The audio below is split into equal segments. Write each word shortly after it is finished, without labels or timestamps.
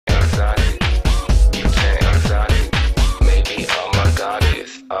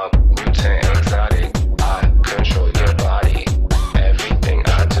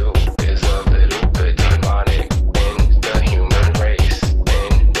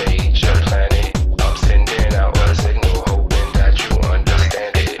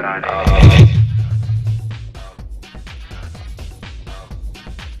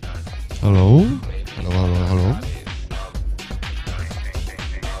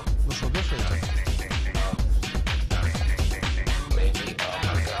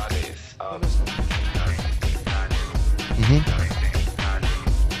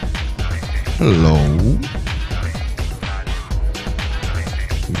Hello.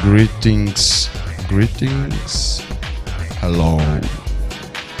 Greetings. Hello.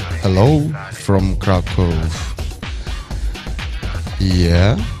 Hello from Krakow.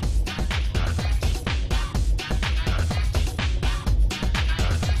 Yeah.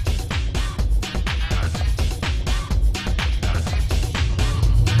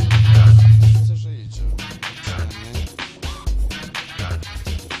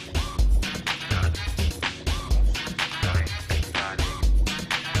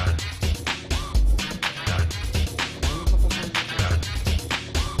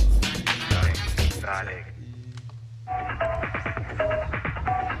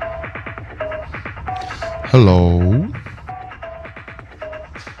 Hello.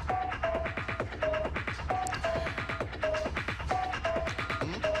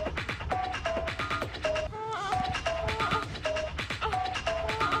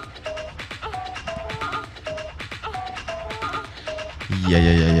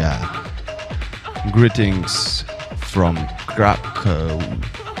 Yeah. Greetings from Krakow.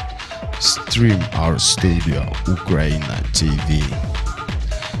 Stream our studio, UKRAiNATV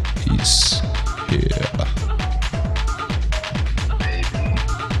is here.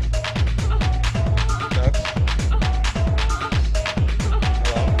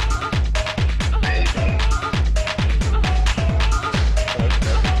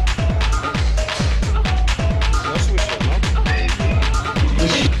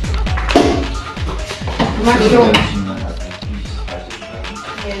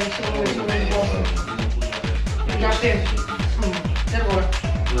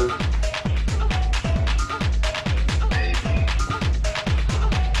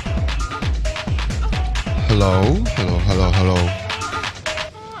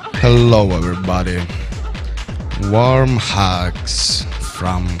 Hello everybody. Warm hugs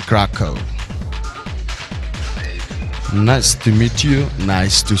from Krakow. Nice to meet you,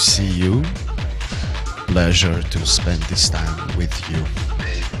 nice to see you. Pleasure to spend this time with you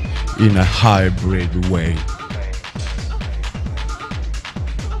in a hybrid way.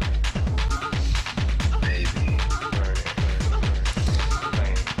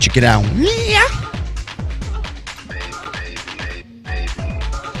 Check it out.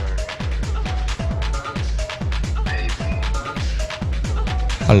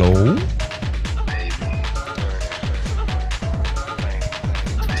 Hello.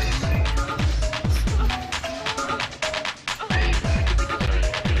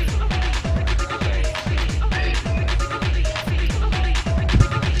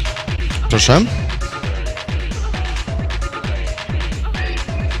 Proszę.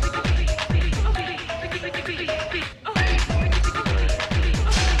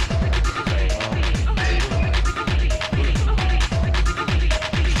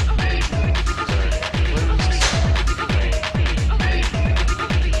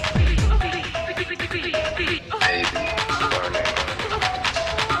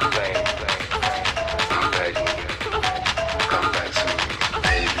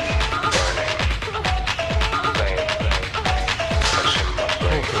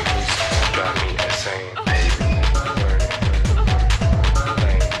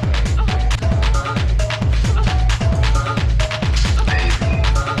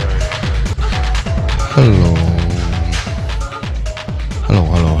 Hello.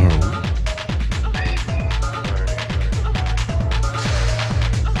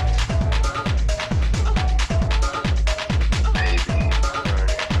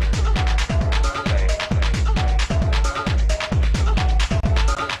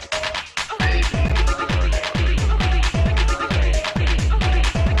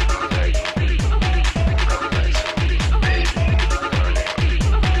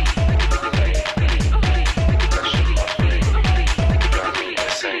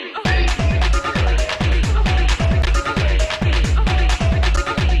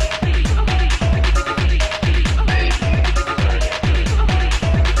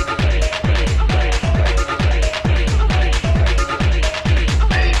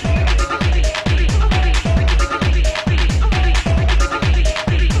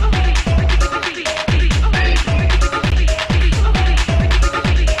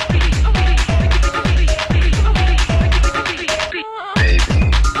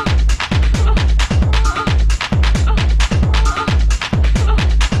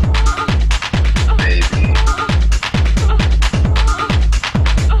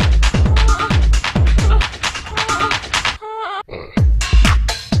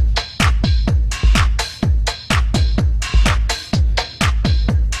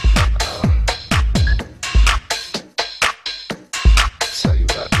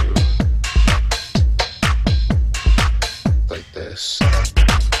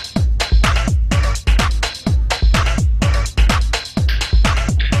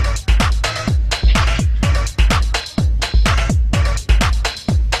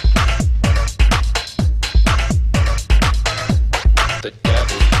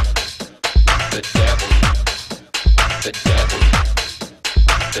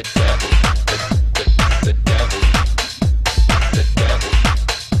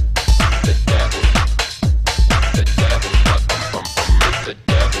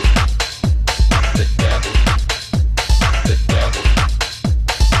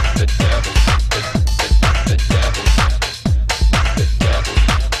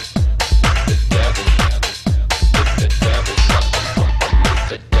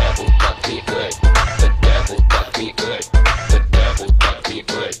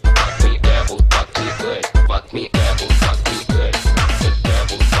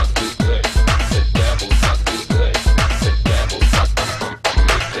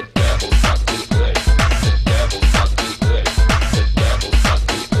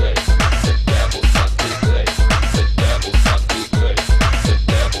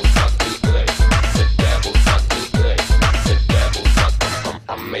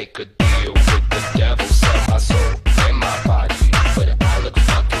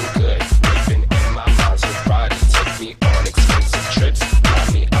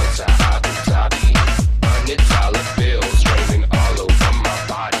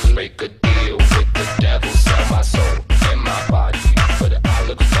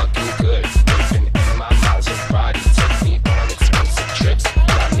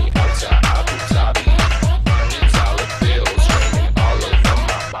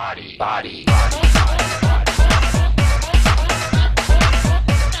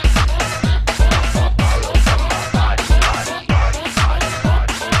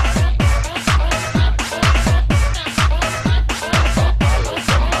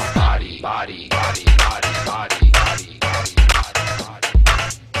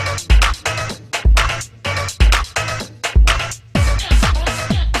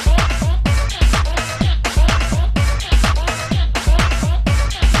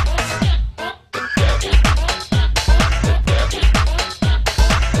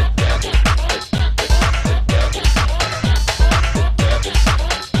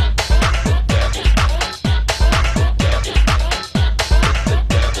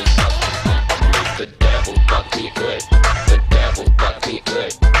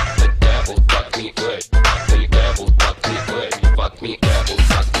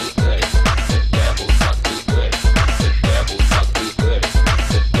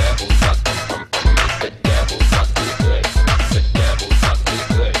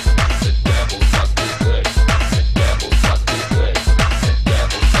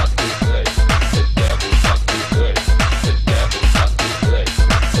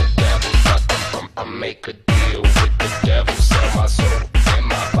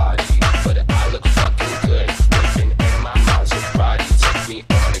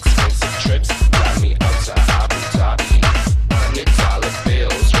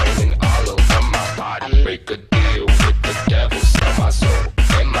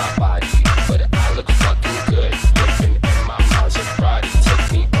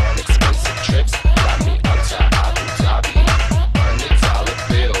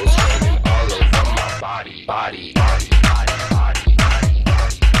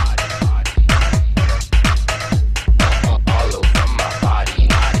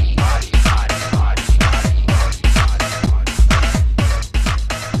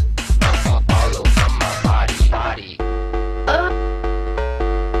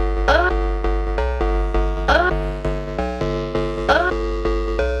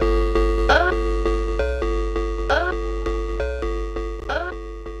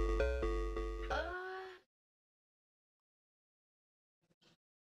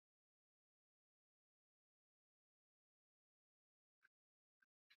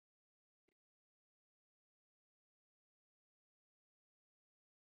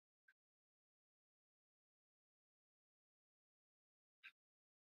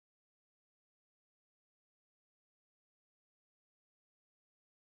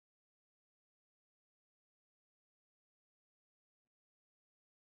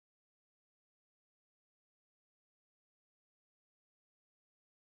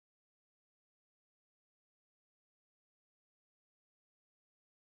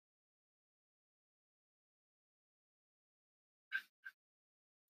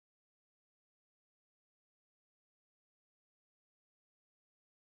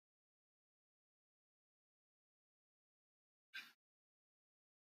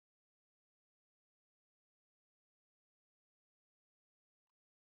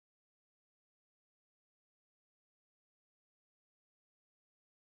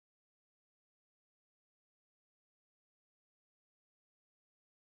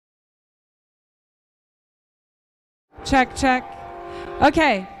 Check, check.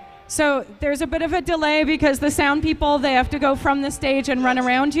 Okay, So there's a bit of a delay because the sound people, they have to go from the stage and run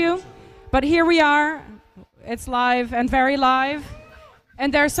around you. But here we are. It's live and very live.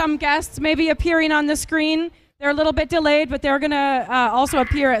 And there are some guests maybe appearing on the screen. They're a little bit delayed, but they're going to also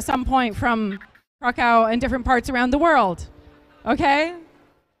appear at some point from Krakow and different parts around the world. Okay?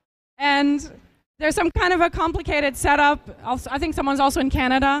 And there's some kind of a complicated setup. I think someone's also in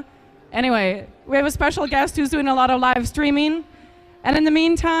Canada. Anyway, we have a special guest who's doing a lot of live streaming. And in the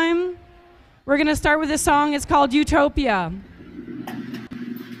meantime, we're going to start with a song. It's called Utopia.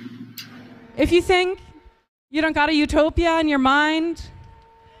 If you think you don't got a utopia in your mind,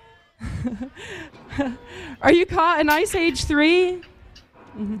 are you caught in Ice Age 3?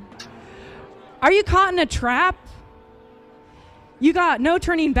 Are you caught in a trap? You got no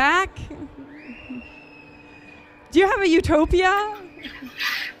turning back? Do you have a utopia?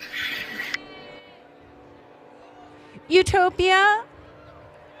 Utopia?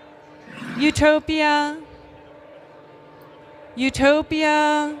 Utopia?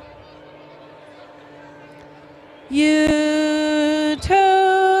 Utopia?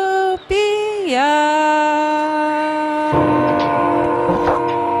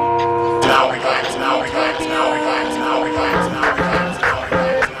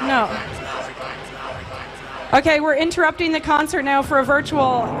 No. Okay, we're interrupting the concert now for a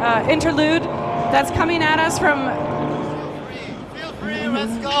virtual interlude that's coming at us from... Feel free,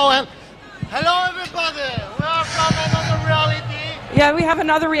 let's go. And hello, everybody. We are from another reality. Yeah, we have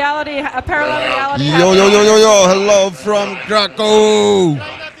another reality, a parallel reality. Yo, yo, yo, yo, yo, hello from Krakow.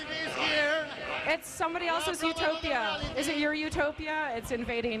 UKRAiNATV is here. It's somebody else's utopia. Is it your utopia? It's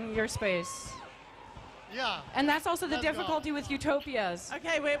invading your space. Yeah. And that's also the Let's go. difficulty with utopias.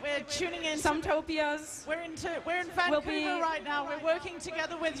 Okay, we're tuning in. Some utopias. We're in Vancouver right now. We're working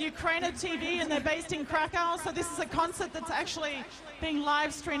together with UKRAiNATV, and they're based in Krakow. So this is a concert that's actually being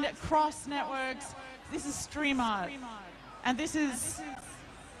live streamed across networks. This is STREAMART, and this is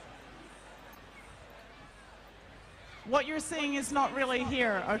what you're seeing is not really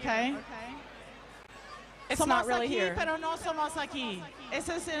here. Okay. It's Somos not really aquí, here. pero no somos aquí.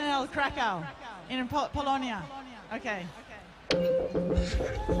 Eso es en el Krakow, in Polonia. Okay.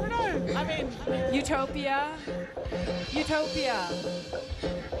 No, I mean, Utopia. Utopia.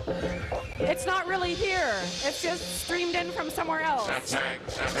 It's not really here. It's just streamed in from somewhere else.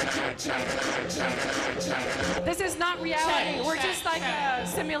 This is not reality. We're just like a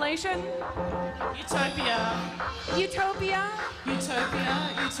simulation. utopia, Utopia. utopia,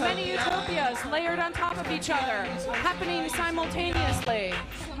 utopia. Many utopias layered on top of each other, happening simultaneously.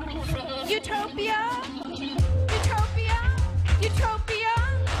 Utopia. Utopia. Utopia.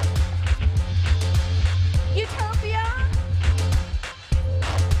 Utopia. Utopia.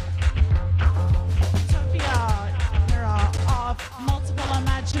 There are multiple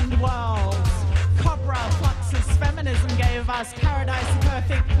imagined worlds. Cobra, Fluxus, feminism gave us paradise, a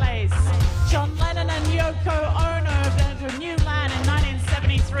perfect place. John Lennon and Yoko Ono entered a new land in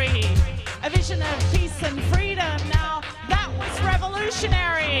 1973. A vision of peace and freedom. Now that was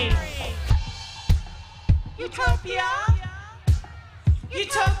revolutionary. Utopia.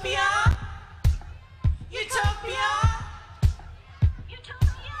 Utopia. Utopia.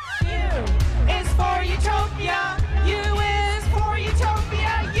 U is for utopia. U is for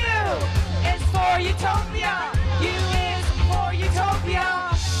utopia. U is for utopia. U is for utopia.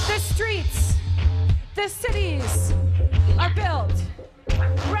 The streets, the cities are built.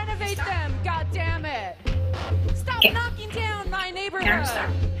 Renovate them, God damn it. Stop knocking down my neighborhood.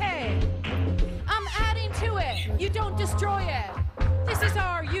 Hey, I'm adding to it. You don't destroy it. This is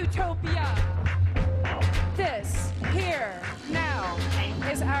our utopia. This, here, now,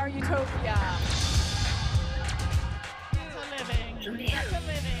 is our utopia. Better living. Better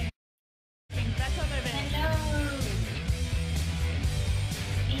living. Better living. Hello.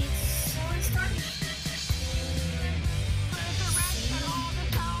 It's so astonishing.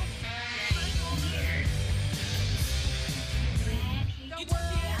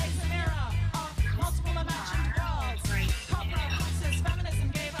 Utopia is an era of multiple imagined worlds. Cobra, Fluxus, feminism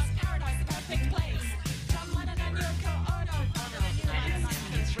gave us paradise, a perfect place. John Lennon and Yoko Ono founded a new land in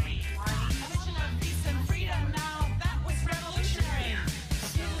 1993. A vision of peace and freedom. Now that was revolutionary.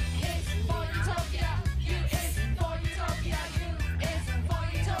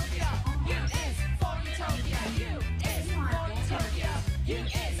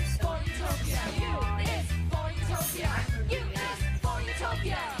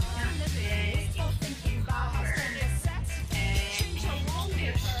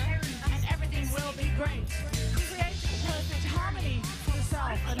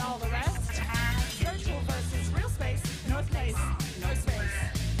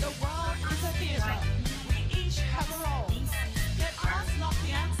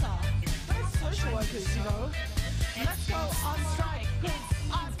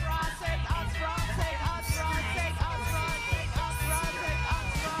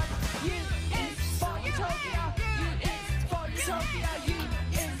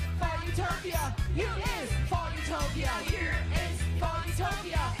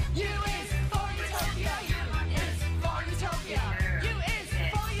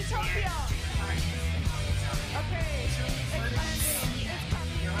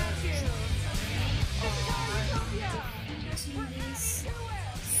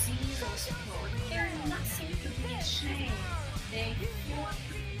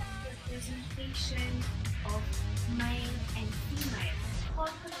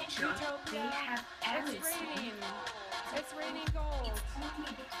 shining gold.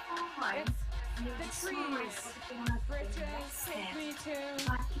 only the time. It's You the decide trees. what you wanna do Bridges next take me step. to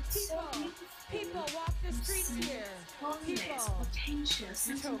But it's so people. beautiful. People walk the You streets see here. Wholeness, People. potential,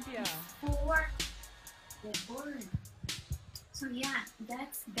 something Utopia. before the born. So yeah,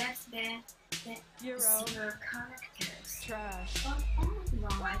 that's the Euro. zero characters. Trash. But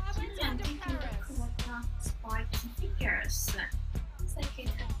Well, I alright, went you can to take a look Paris. at what spiky figures. It's like we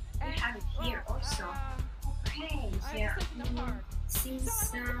have it here also. Okay, I here was in the park. since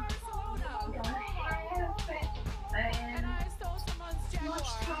So I went to Barcelona. we don't have And I stole someone's much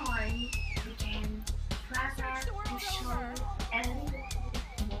Jaguar. time, we can Search the rather world to show over. a little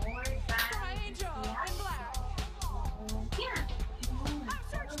bit more For my than angel in black. yeah,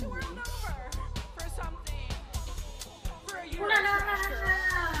 I've searched the world over for something. For a La, la, la, la, Eurostar.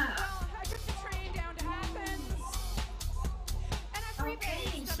 la. Well, I took the train down to Athens. And I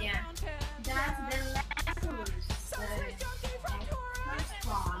freebased on a yeah. fountain. That's the levels. Sunset junkie from tourists. First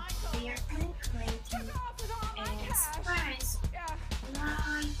one, they are penetrating Took off with all my and cash. express Yeah,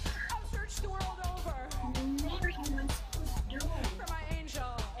 like I've searched the world over never humans could do. for my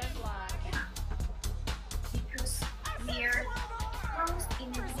angel in black. Yeah. Because I've we searched are the world over closed in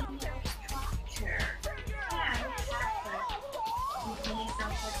a for linear something. structure. For Europe. Yeah, we have the beginning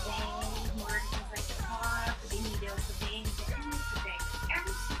of the day, more things like the car, the middle of the day, and the end of the day.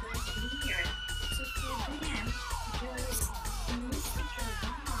 Everything is linear. So for them, those mystical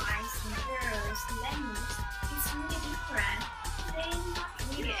guys and girls, language is really different. They're not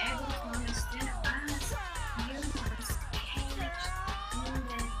really able to understand us humans caged in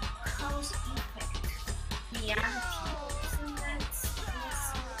the cause effect reality. So that's what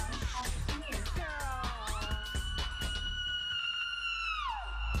we have here.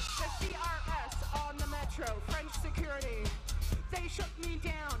 The CRS on the metro, French security. They shook me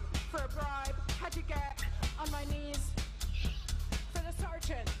down for a bribe. Had to get on my knees for the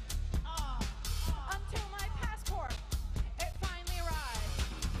sergeant. Until my passport, it finally arrived.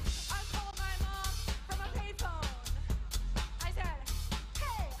 I called my mom from a payphone. I said,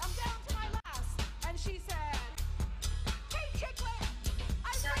 hey, I'm down to my last. And she said, hey, Chicklet,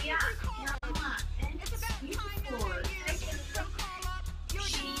 I So think you yeah, should call yeah, and It's about time beautiful. that you so call up your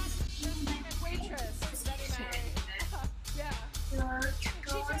She's dad, this waitress that he married. Yeah. Your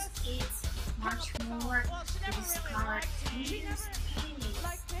goals is much more Well, she never really discovered liked me. She in never space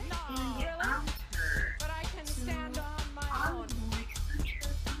liked me. in No, the really? outer. But I can stand on my own. Unlike future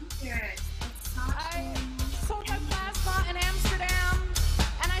figures, it's not I sold my plasma in Amsterdam,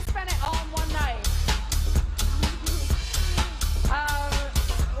 and I spent it all in one night.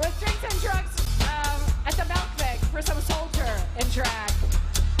 With drinks and drugs at the Melkweg for some soldier in drag.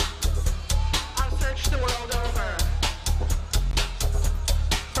 I've searched the world over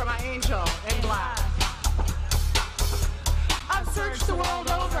for my angel in black. I've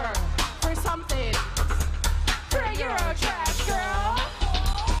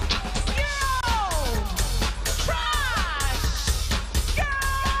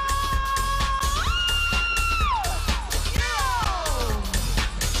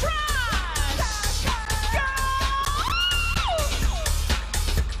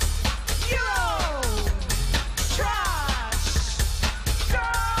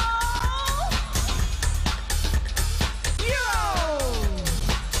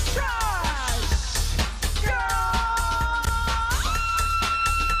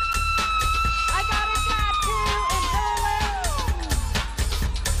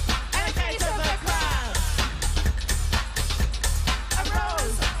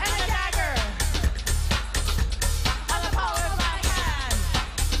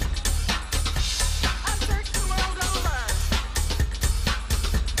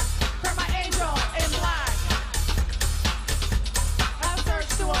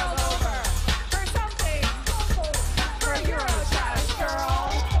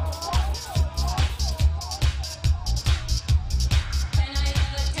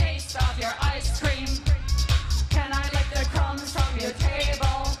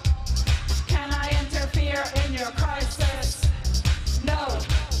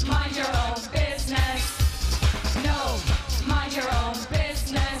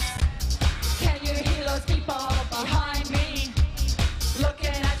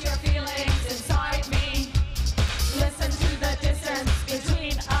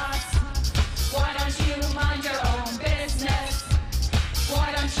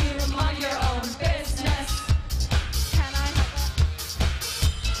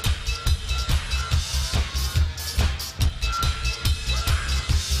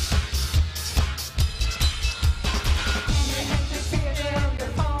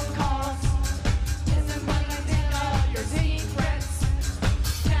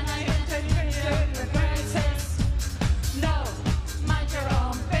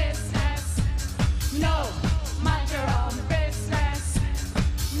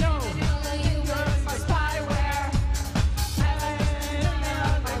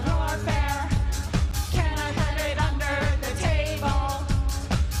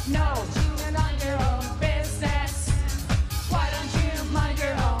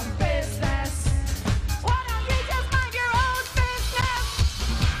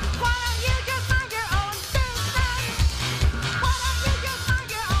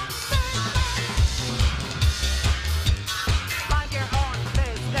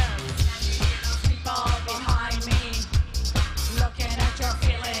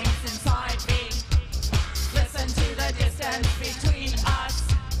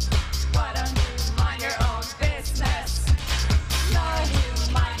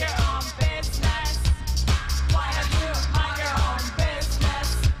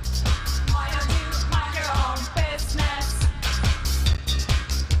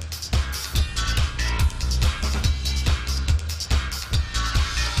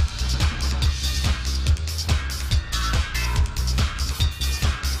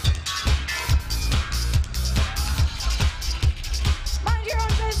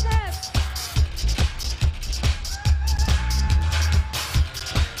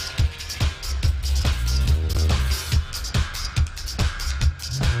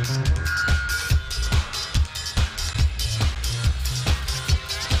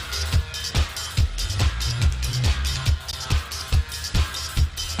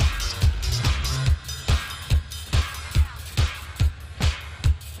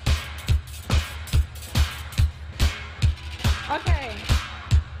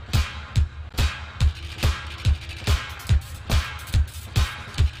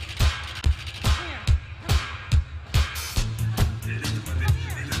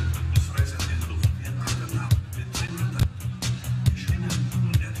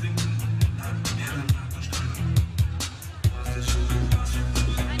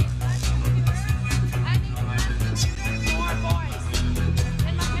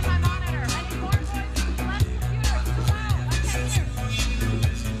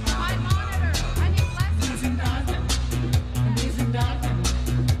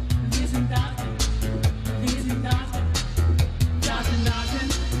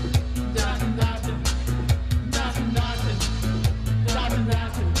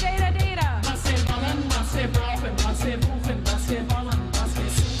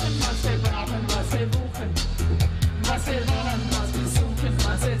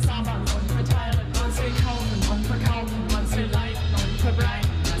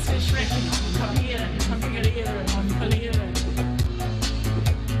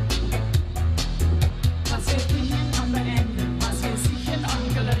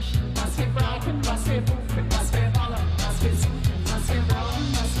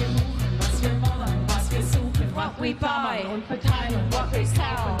we buy, und verteilen, what we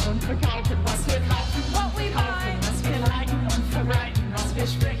sell, und verkaufen, was wir kaufen, what we buy, was wir liken und verbreiten, was wir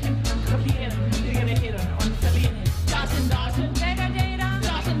sprechen und kopieren, generieren und verlieren. Daten, Daten, data, data,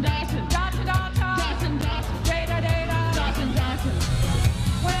 Daten, Daten, data, data, Daten, Daten, data, data. Daten, Daten.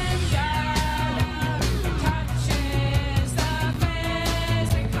 When data touches the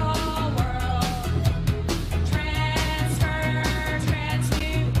physical world, transmute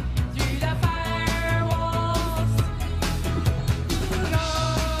through the firewalls,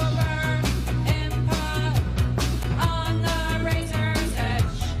 over input on the razor's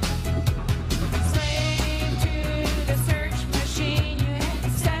edge, slave to the search machine, you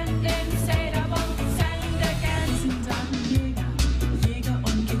hit send insatiable, send again. Datenjäger, Jäger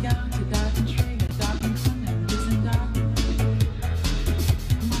und Gejagte, Datenträger, Datenkunden, wir sind Daten.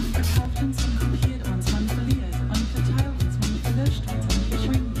 Man verkauft uns und kopiert uns, man verliert und verteilt uns, man verlischt uns und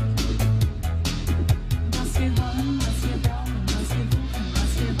verschwindet. Was wir wollen, was wir brauchen, was wir suchen,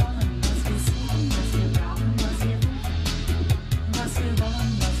 was wir wollen, was wir suchen, was wir brauchen, was wir suchen. Was wir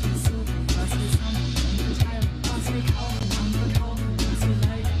wollen, was wir suchen, was wir sammeln und verteilen, was wir kaufen und verkaufen, was wir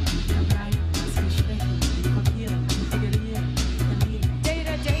leiten und verbreiten, was wir sprechen und kopieren, integrieren, verlieren.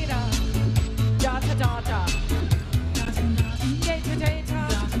 Data, data, data, data, Daten, Daten, data, data,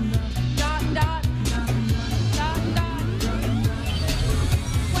 Daten, Daten, dot, dot, Daten, dot, dot.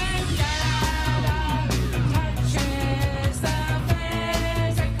 When data touches the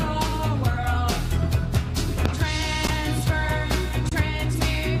physical world,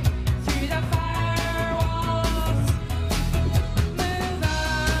 transmute through the firewalls, move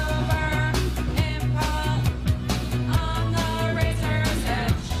over input on the razor's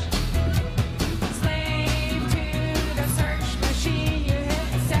edge, slave to the search machine, you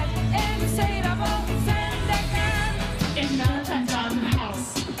hit set, insatiable, send again. Internet ein Datenhaus,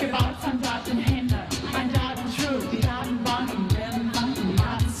 gebaut von Datenhändlern, ein Datentrug, die Datenbanken werden banken,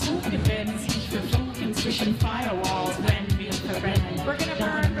 Datensuchen werden sich verfluchen zwischen Firewalls, wenn wir verbrennen. We're gonna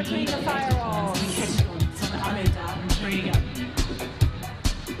burn between the firewalls. Von alle Datenträger.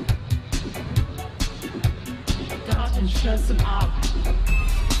 Daten schließen ab.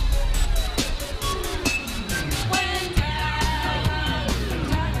 When data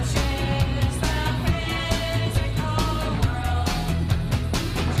touches the physical world,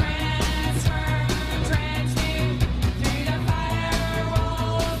 transmute through the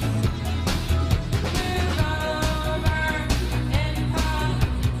firewalls, move over input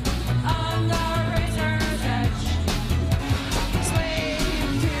on the razor's edge, slave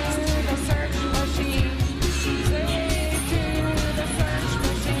to the search machine, slave to the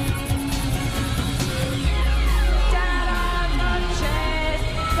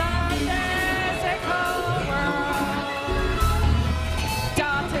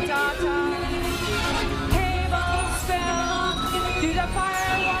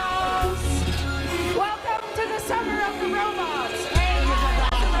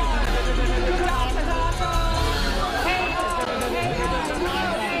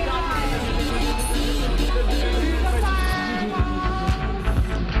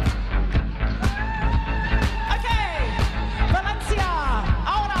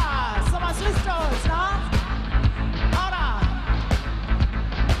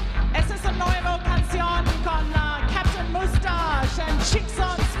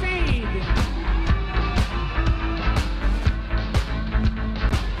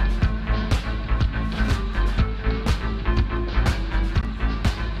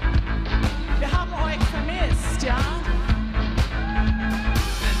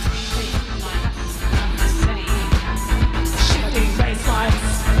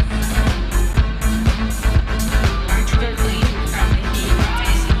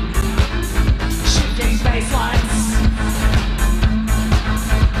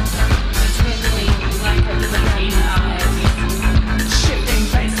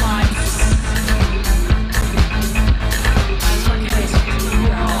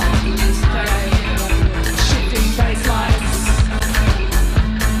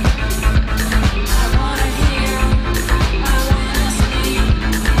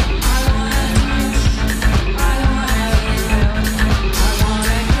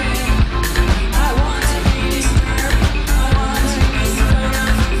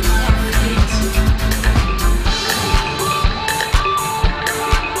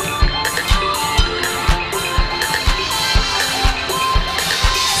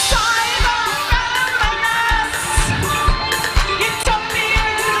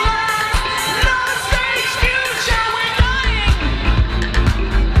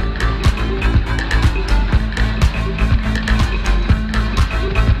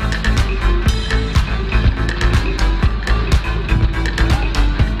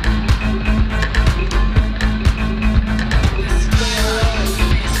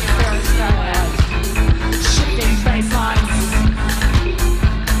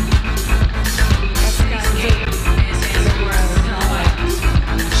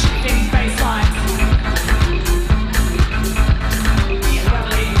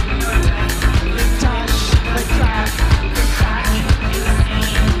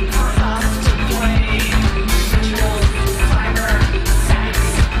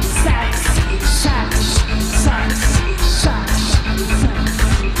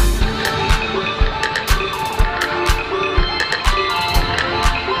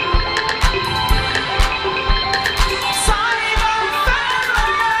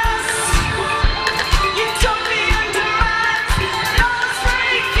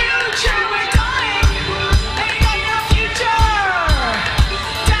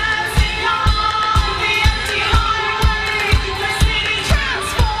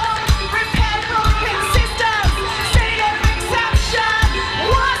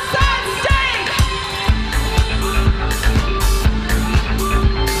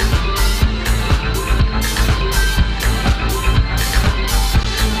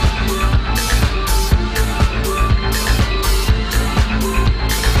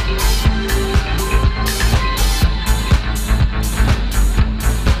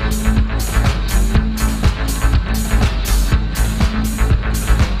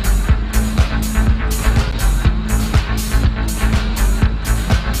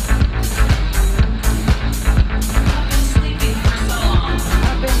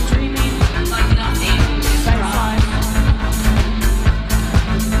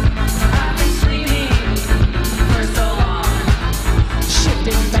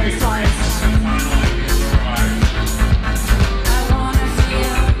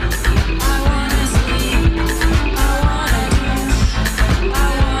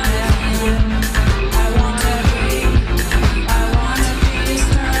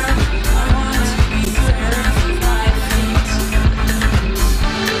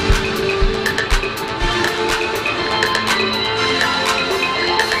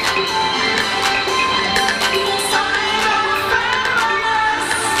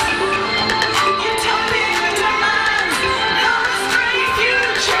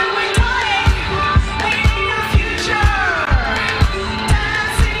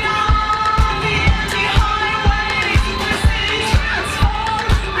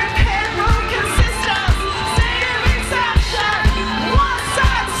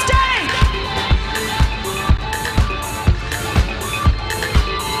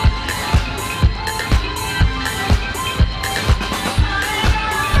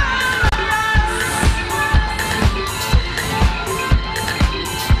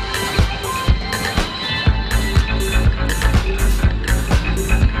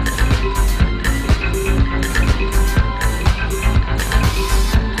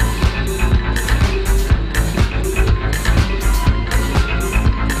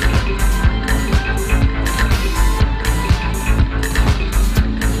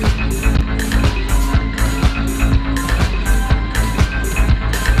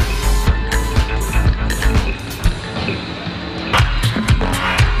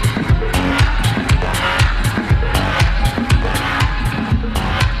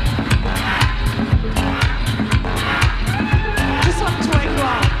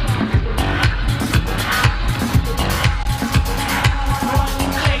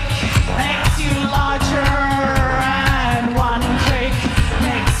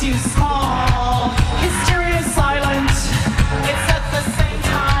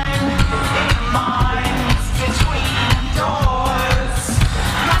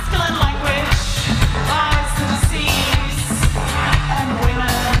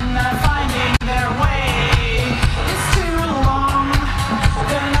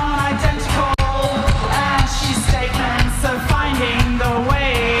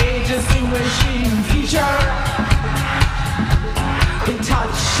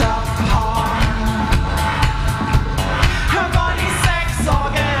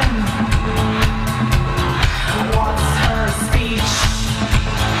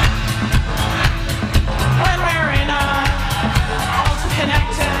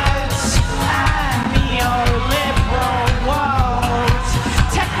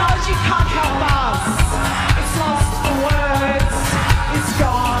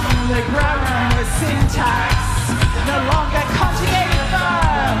grammar with syntax, no longer conjugated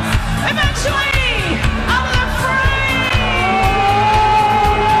verbs. Eventually, out of the frame.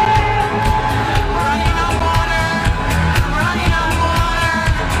 Running on water, running on water.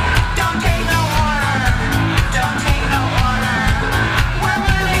 Don't take no water, don't take no water. We're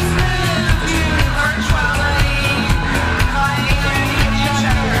moving through to virtuality, finding each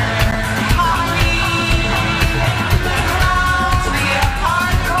other.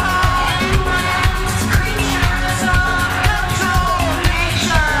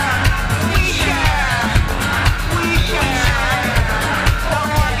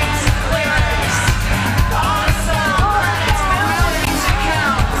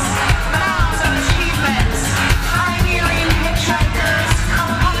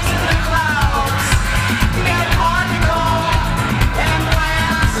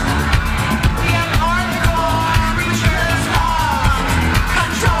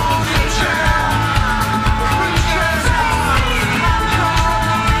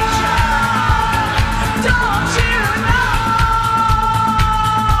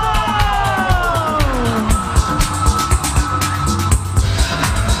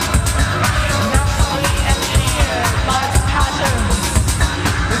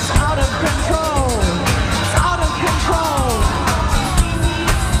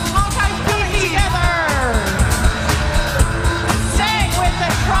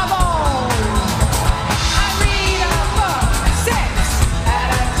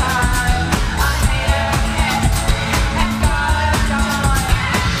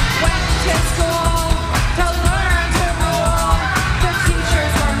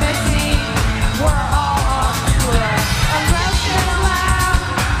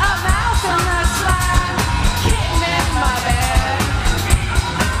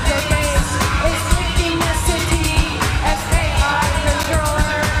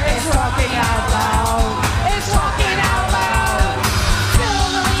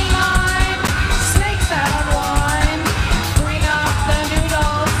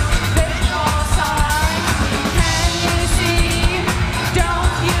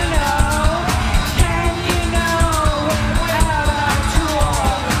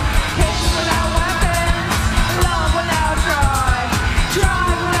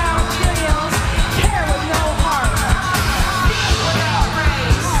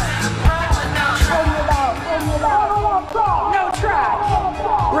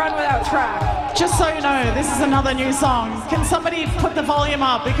 Just so you know, this is another new song. Can somebody put the volume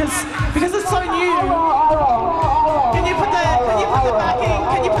up because it's so new? Can you put the backing?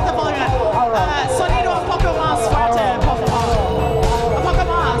 Can you put the volume up? Sonido un poco más fuerte, por favor. Un poco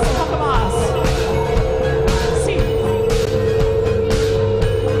más, un poco más. Sí.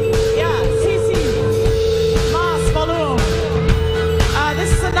 Yeah, sí, sí. Más volume.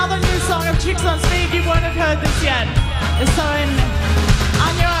 This is another new song of Chicks on Speed. You won't have heard this yet. So in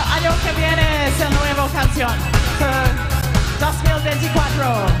año que viene es el nuevo canción. So 2024.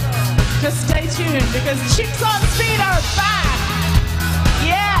 Just stay tuned because Chicks on Speed are back.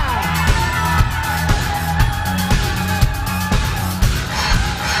 Yeah.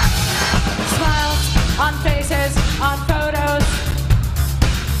 Smiles on faces, on photos,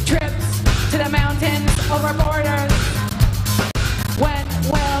 trips to the mountains over borders. When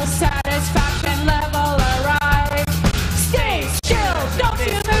will satisfaction level arrive? Stay still, don't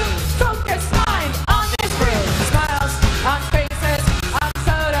you move. Focus mind on this groove. Smiles on faces, on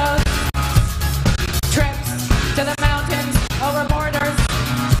photos, trips to the mountains over borders.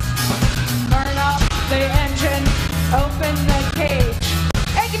 Burn up the engine, open the cage.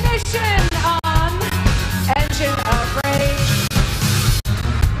 Ignition on, engine of rage.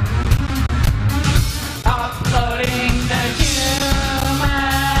 Upload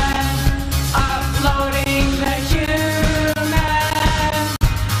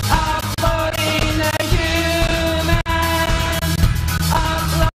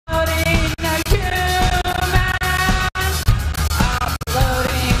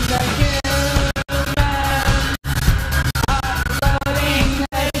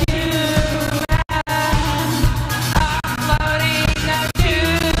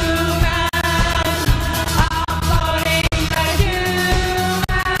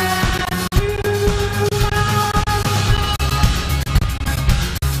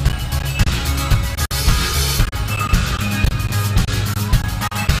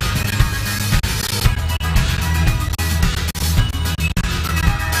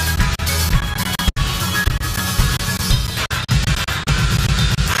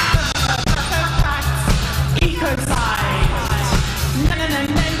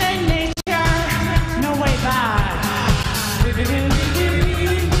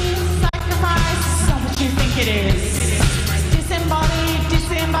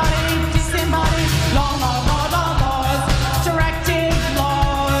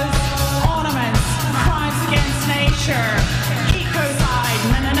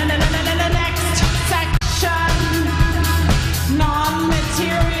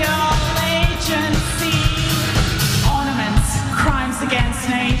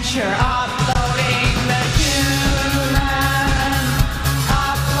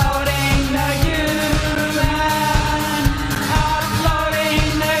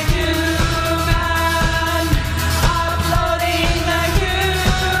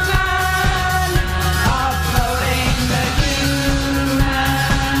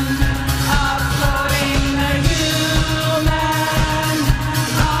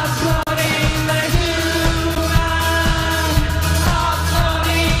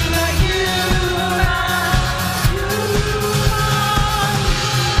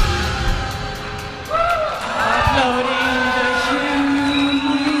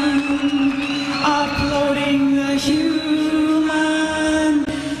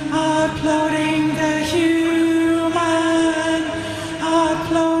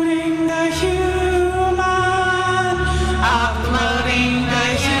Uploading the human, uploading the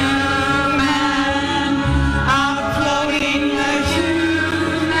human, uploading the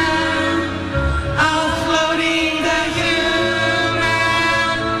human, uploading the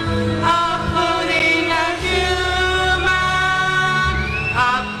human, uploading the human,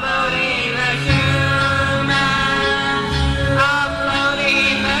 uploading the human,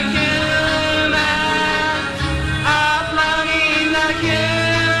 uploading the human, uploading the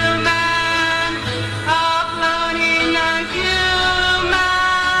human, uploading the human.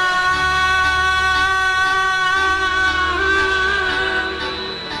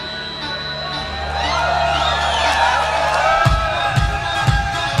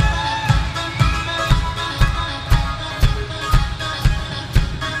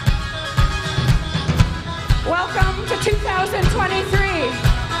 Welcome to 2023,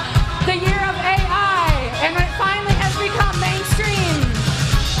 the year of AI, and it finally has become mainstream.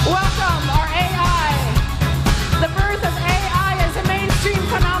 Welcome, our AI. The birth of AI is a mainstream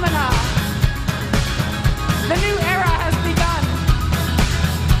phenomena. The new era has begun.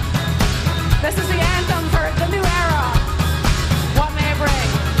 This is the anthem for the new era. What may it bring?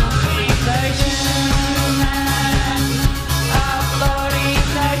 The human, uploading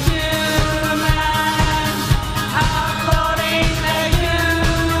the human, uploading the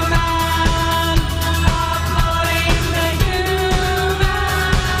human, uploading the human,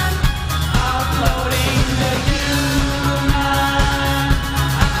 uploading the human,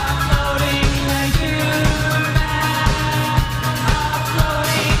 uploading the human,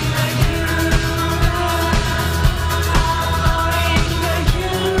 uploading the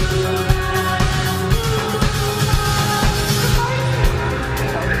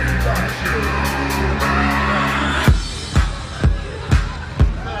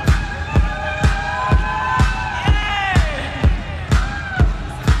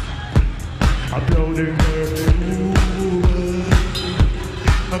Uploading the human,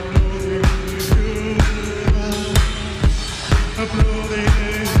 uploading the human, uploading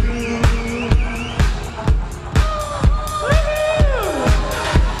the human.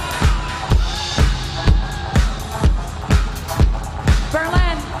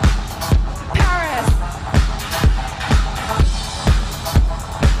 Berlin, Paris,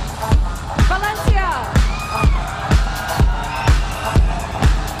 Valencia,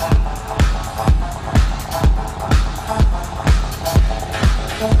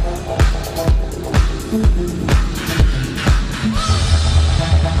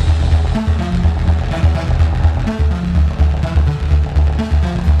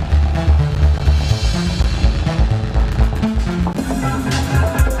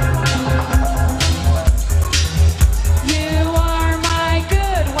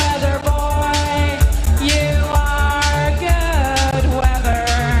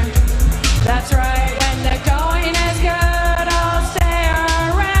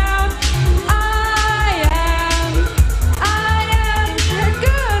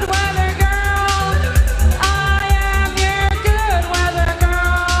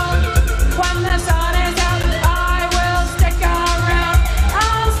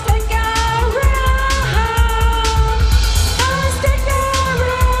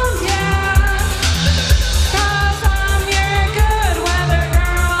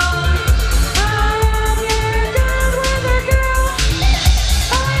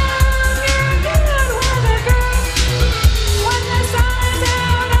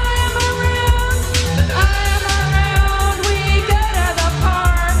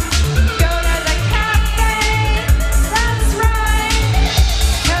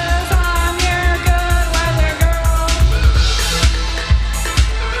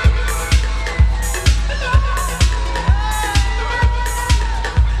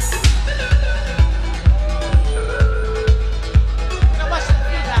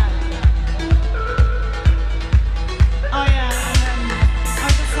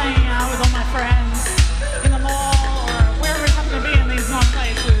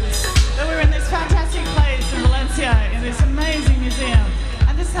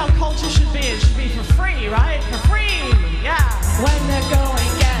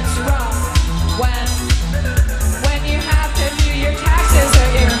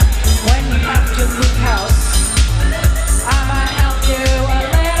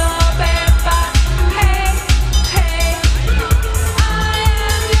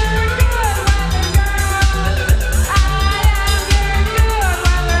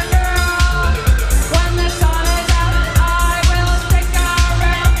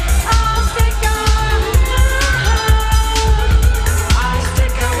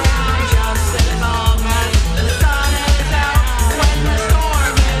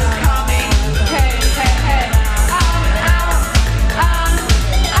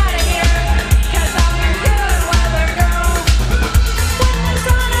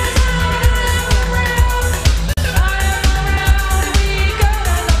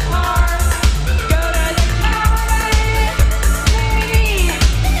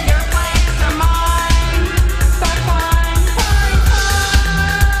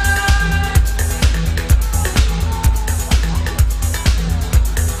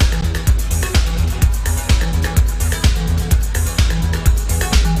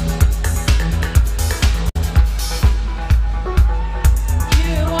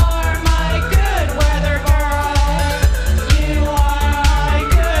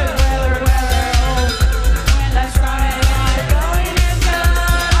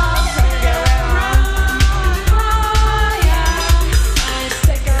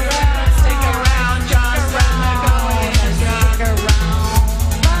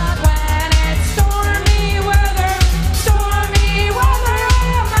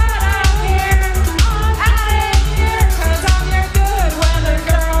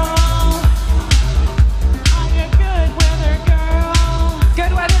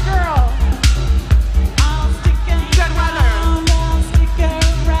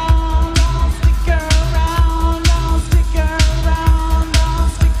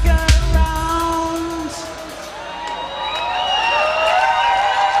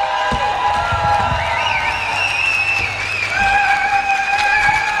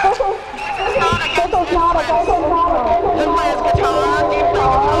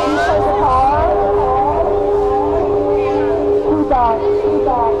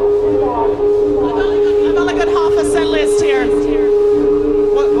 I've only got half a set list here.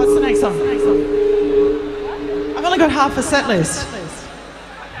 What's the next one? I've only got half a set list.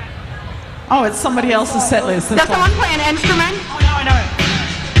 Oh, it's somebody else's set list. Does someone play an instrument? Oh, no, I know it.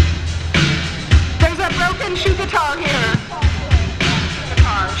 There's a broken shoe guitar here.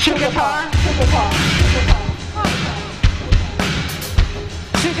 Shoe guitar.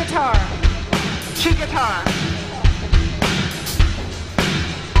 Shoe guitar. Shoe guitar.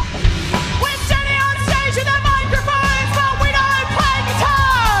 We're standing on stage with our microphones, but we don't play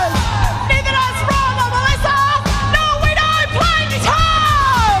guitars. Neither does Rob or Melissa. No, we don't play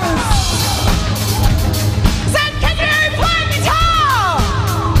guitars. Said, can you play guitar?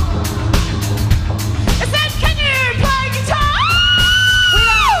 I said, can you play guitar? We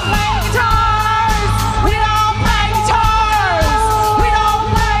don't play guitars. We don't play guitars. We don't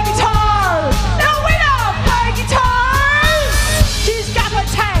play guitars. No, we don't play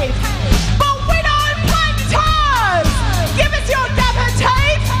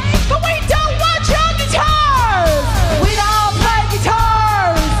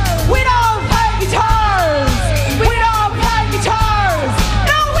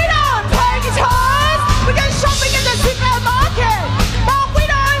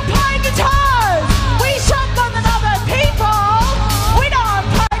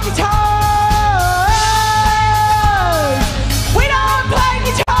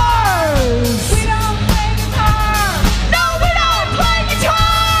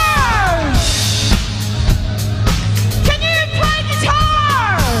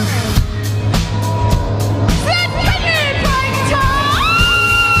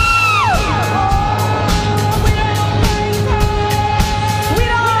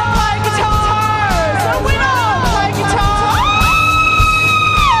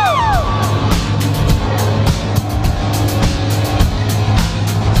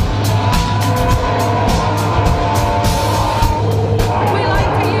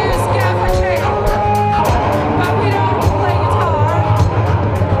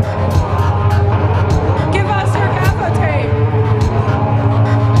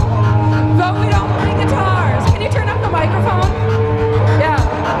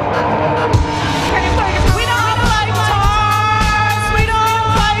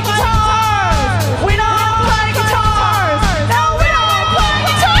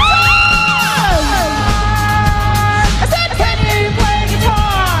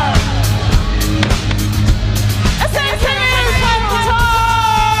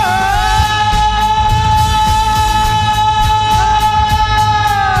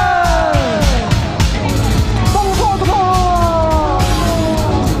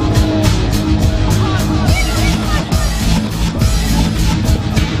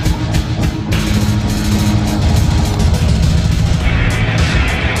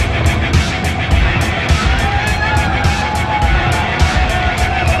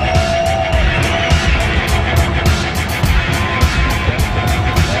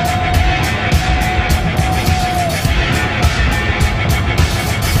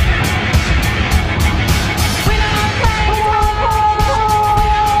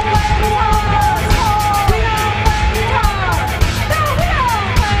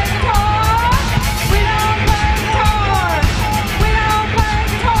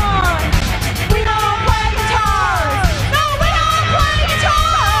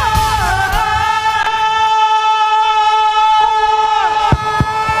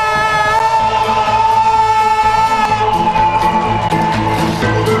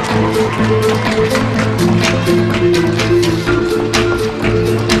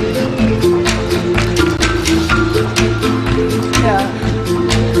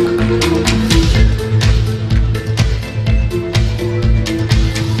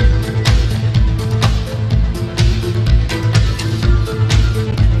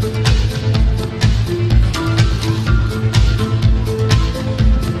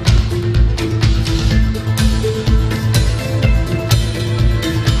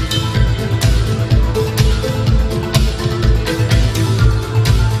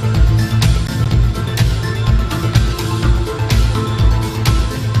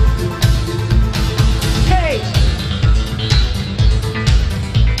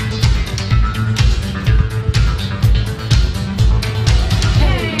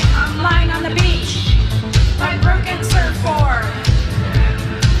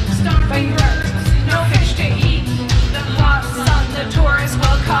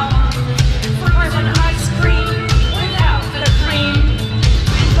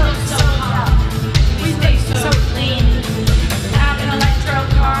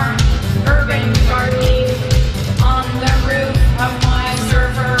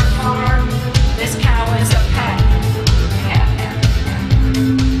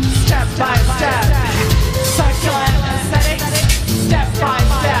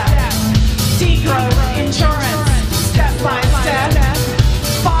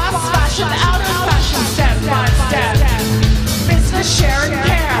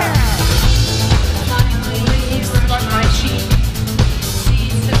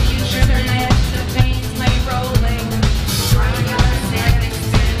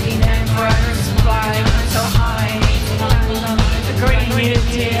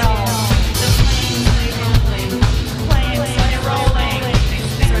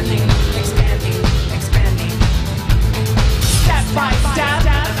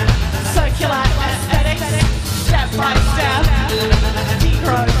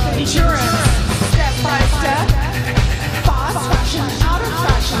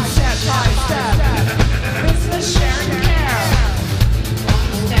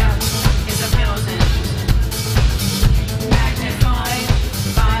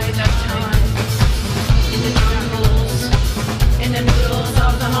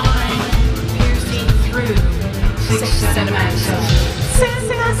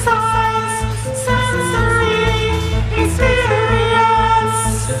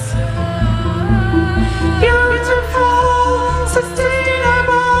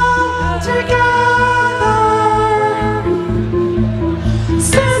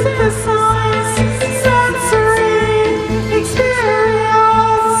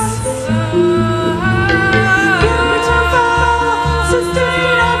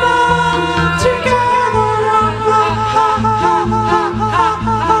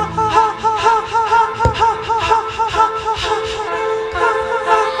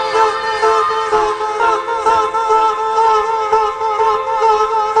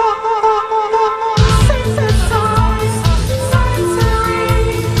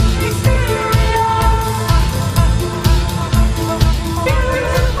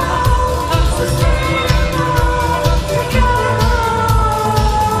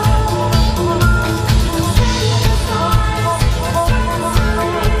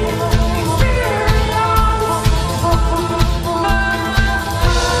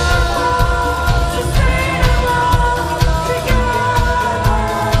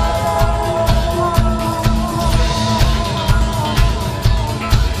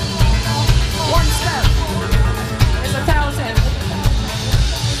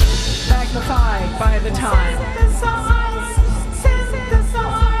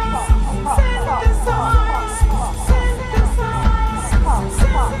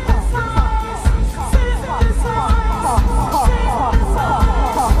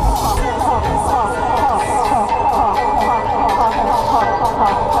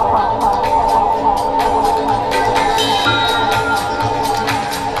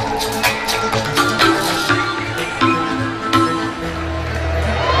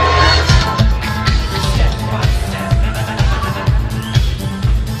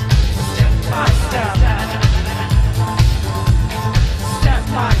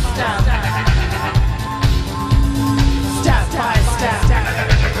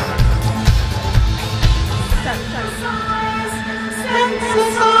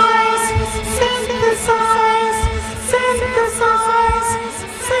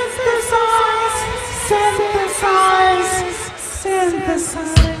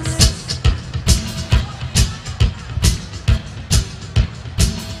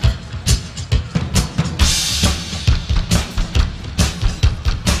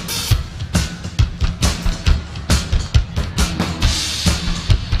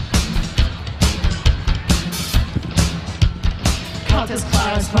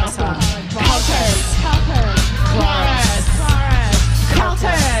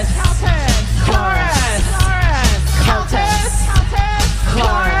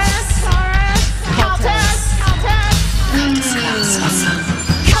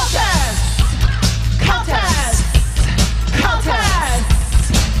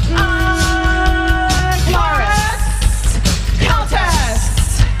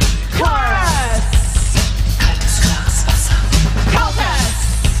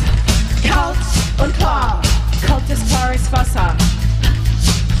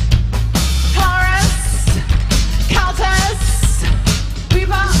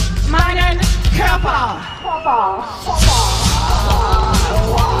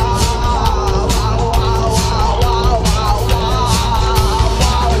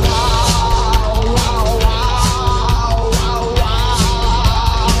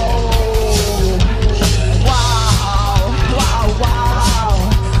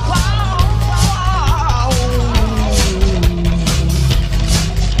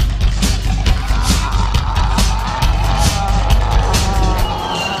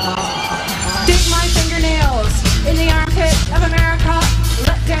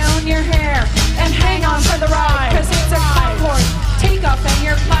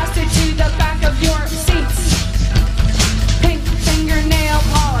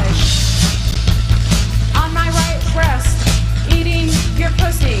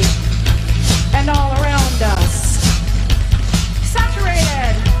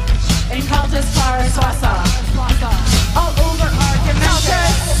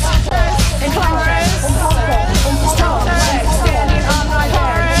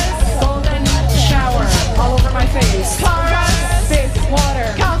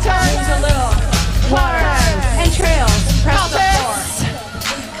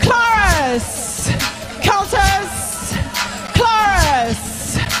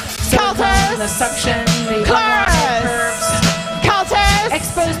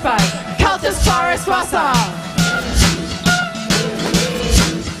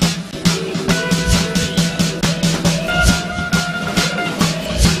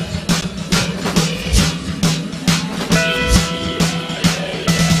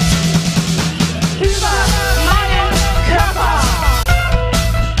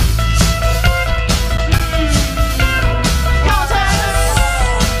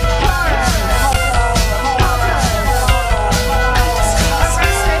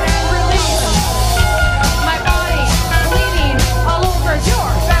My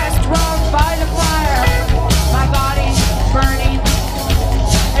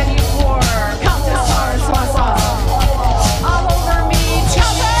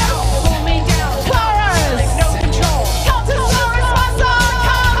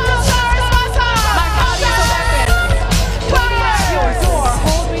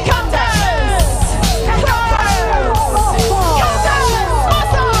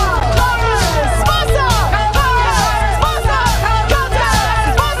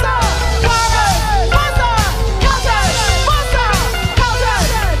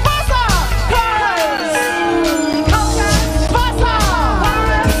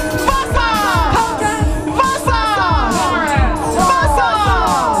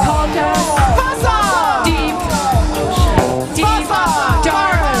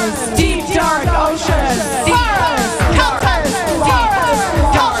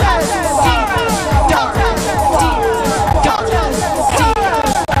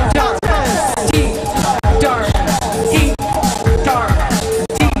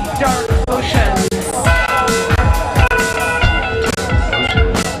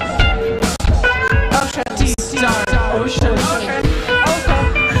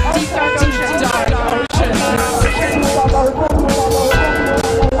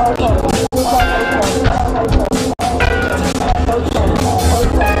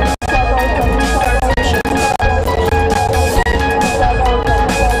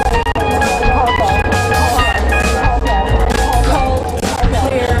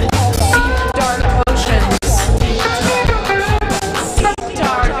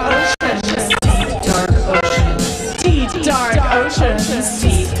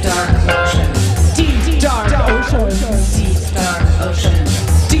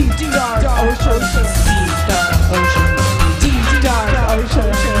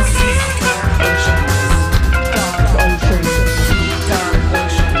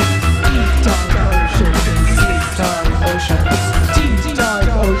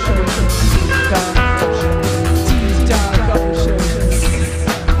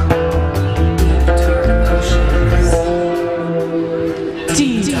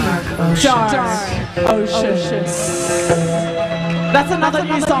That's another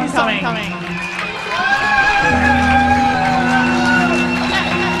new song coming.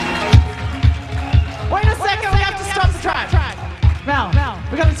 Wait a second, we have to stop the track. Mel,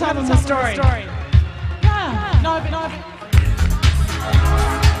 we're going to tell them the story. Yeah, no.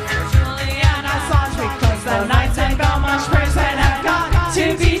 Julian Assange, because the nights in Belmarsh prison have got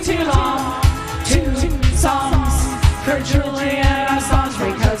to be too long. 2 songs for Julian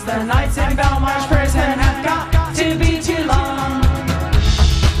Assange, because the nights in Belmarsh prison have got to be too long.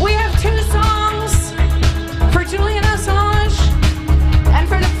 We have 2 songs for Julian Assange and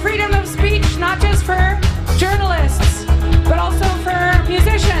for the freedom of speech, not just for journalists, but also for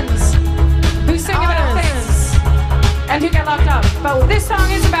musicians who sing about things and who get locked up. But this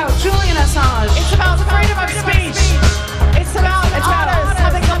song is about Julian Assange. It's about freedom of speech. It's about artists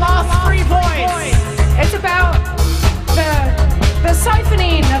having the last free voice. It's about the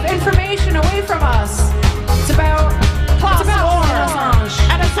siphoning of information away from us. It's about Class war. wars.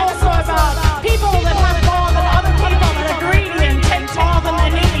 And it's also about people that have more than other people that are greedy and take more than they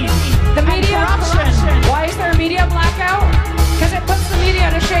need. The media corruption. Why is there a media blackout? Because it puts the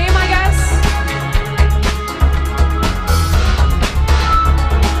media to shame, I guess.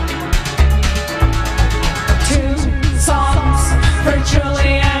 Songs for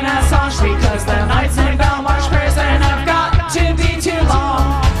Julian Assange, because the nights in Belmarsh prison have got to be too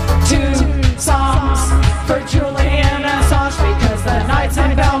long. 2 songs for Julian Assange, because the nights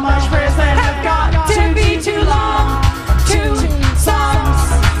in Belmarsh prison have got to be too long. 2 songs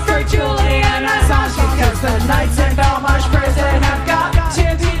for Julian Assange, because the nights in Belmarsh prison have got to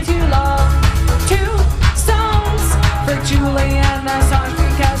be too long. 2 songs for Julian Assange,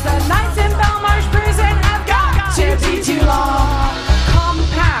 because the nights in Belmarsh prison have got to be too long.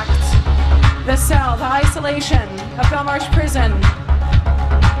 Compact the cell, the isolation of Belmarsh prison.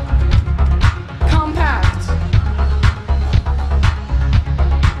 Compact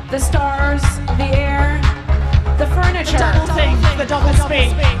the stars, the air, the furniture. Double think, the double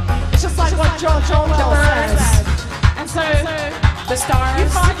speak. It's just like what George Orwell says. And so The stars. you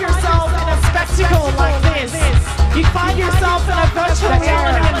find yourself in a spectacle like this. You find yourself in a virtual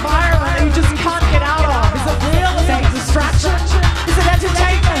reality environment that you just can't get out of. Is it real? Is it distraction? Is it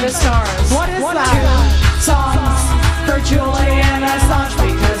entertainment? The stars. What is that? 2 songs for Julian Assange,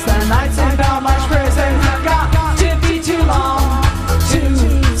 because the nights in Belmarsh prison have got to be too long. 2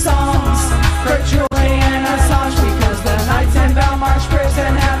 songs for Julian Assange, because the nights in Belmarsh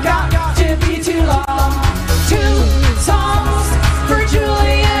prison have got to be too long. 2 songs for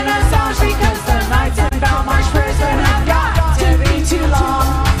Julian Assange, because the nights in Belmarsh prison have got to be too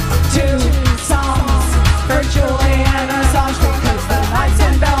long. 2 songs for Julian Assange, because the nights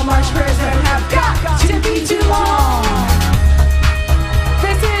in Belmarsh prison have got to be too long.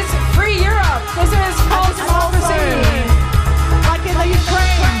 This is Free Europe. This is called democracy. Like in the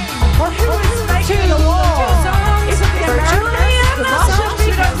Ukraine, or who is making the war? Is it the Americans, the Russians?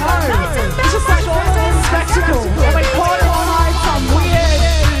 We don't know. It's just like all this spectacle. And we caught it on some weird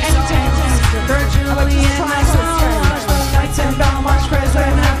ending. For Julian Assange, the nights in Belmarsh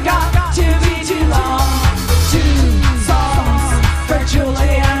prison have got to be too long. 2 songs for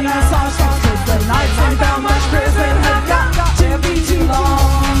Julian Assange, because the nights in Belmarsh prison have got to be too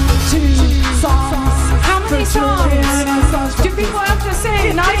long. 2 songs. How many songs do people have to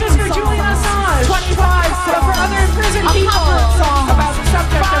sing? Not just for Julian Assange, 25 but for other imprisoned people about the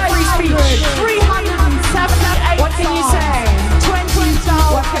subject of free speech. 378 What can you say?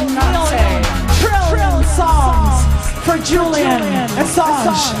 20,000 What can not say? trillion songs for Julian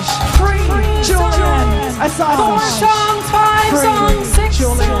Assange. Free Julian Assange. 4 songs, 5 Free songs, 6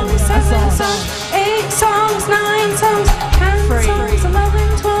 Julian songs, 7 Assange. songs, 8 songs, 9 songs, 10 Free. songs,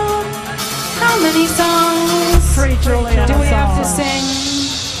 11, 12. How many songs Free Julian do we have to Assange. sing?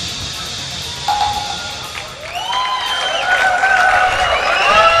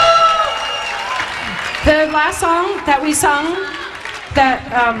 The last song that we sung, that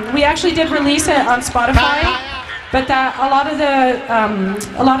we actually did release it on Spotify, but that a lot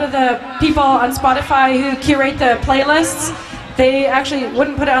of the people on Spotify who curate the playlists, they actually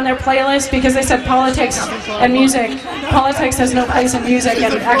wouldn't put it on their playlist because they said politics and music. Politics has no place in music,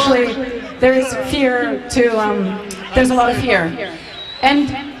 and actually there is fear to. There's a lot of fear, and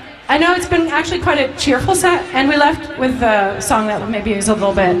I know it's been actually quite a cheerful set, and we left with a song that maybe is a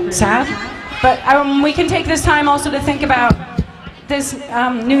little bit sad. But we can take this time also to think about this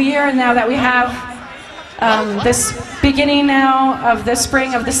new year now that we have this beginning now of the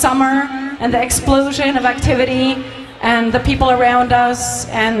spring, of the summer, and the explosion of activity, and the people around us,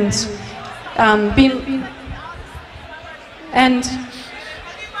 and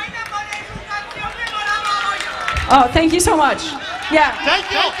oh, thank you so much. Yeah. Thank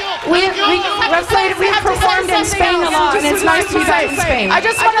you. We've performed in Spain a lot, and it's nice to be back in Spain. I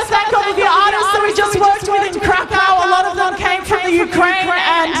just want to thank all of the artists that we just worked with in Krakow. A lot of them came from the Ukraine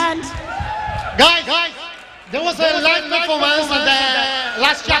and Guys, there was a live performance in the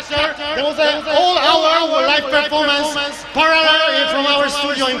last chapter. There was an all-hour live performance parallel from our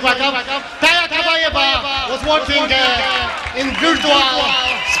studio in Krakow. Taya Kabayeva was working in virtual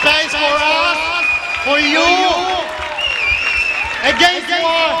space for us, for you, against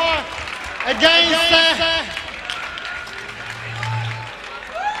war, against...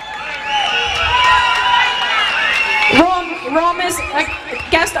 Rom is a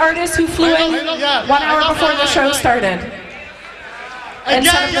guest artist who flew in 1 hour before the show started. And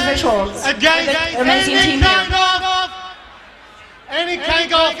set up the visuals. Against amazing team here. Any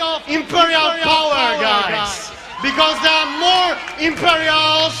kind of imperial power, guys. Because there are more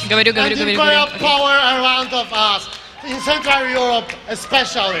imperials and imperial power around of us. In Central Europe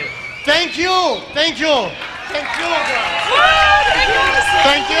especially. Thank you. Thank you. Thank you, guys.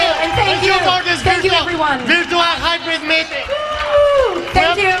 Thank you. And thank you. For this Thank you, everyone. virtual hybrid meeting.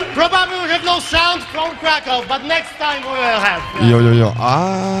 Thank you. Probably we have no sound from Krakow, but next time we will have. Yo.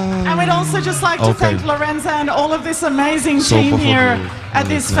 and we'd also just like to Okay. thank Lorenza and all of this amazing So team here pochopili. at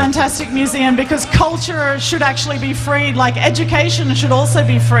this fantastic museum, because culture should actually be free, like education should also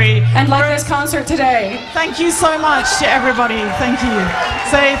be free. And like this concert today. Thank you so much to everybody. Thank you.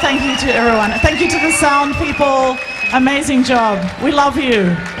 Say thank you to everyone. Thank you to the sound people. Amazing job. We love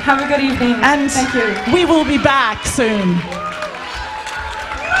you. Have a good evening. And thank you. we will be back soon.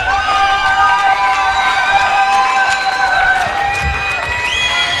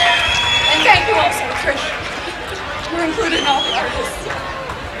 And thank you also, Trish. We're including all the artists.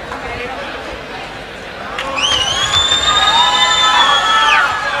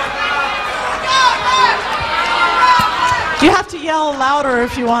 You have to yell louder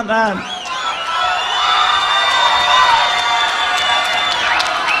if you want that.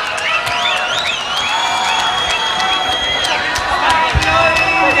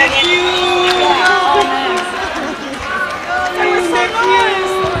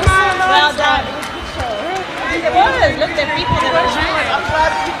 Well done. It was. Look, the people that were hired. I'm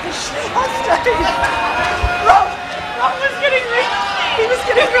glad you pushed me on stage. Rob was getting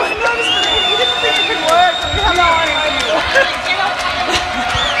really nervous, but he didn't think it could work. We have no idea.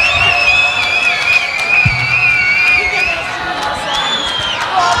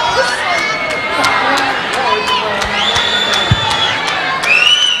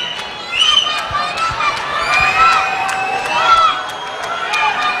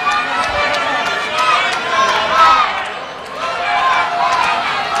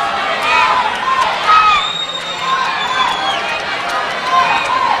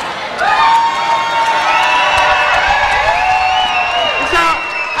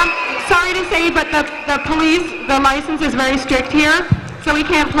 But the police, the license is very strict here, so we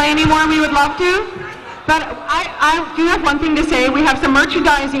can't play anymore. We would love to. But I do have one thing to say. We have some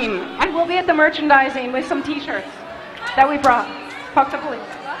merchandising. And we'll be at the merchandising with some t-shirts that we brought. Fuck the police.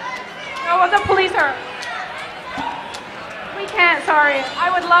 No, the police are... We can't, sorry. I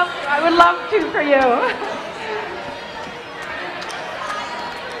would love to for you.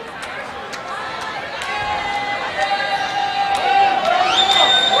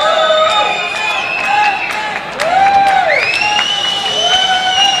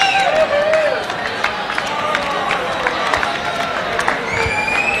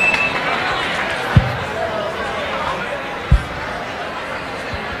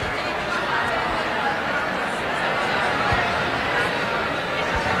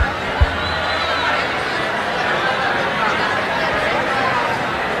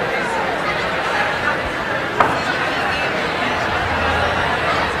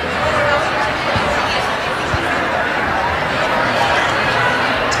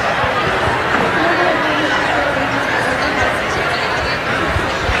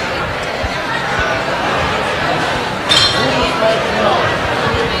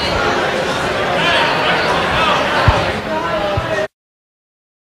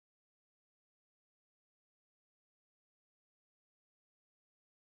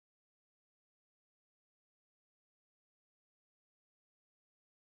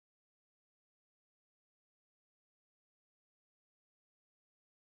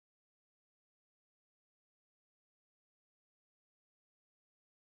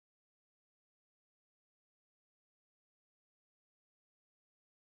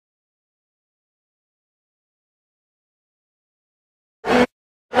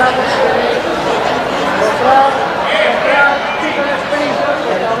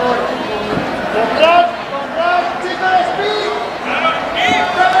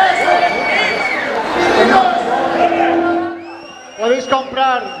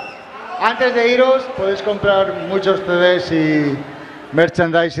 antes de iros, podéis comprar muchos CDs y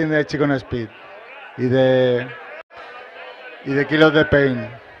merchandising de Chicken Speed y de kilos de paint.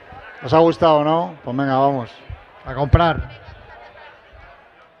 ¿Os ha gustado, no? Pues venga, vamos a comprar.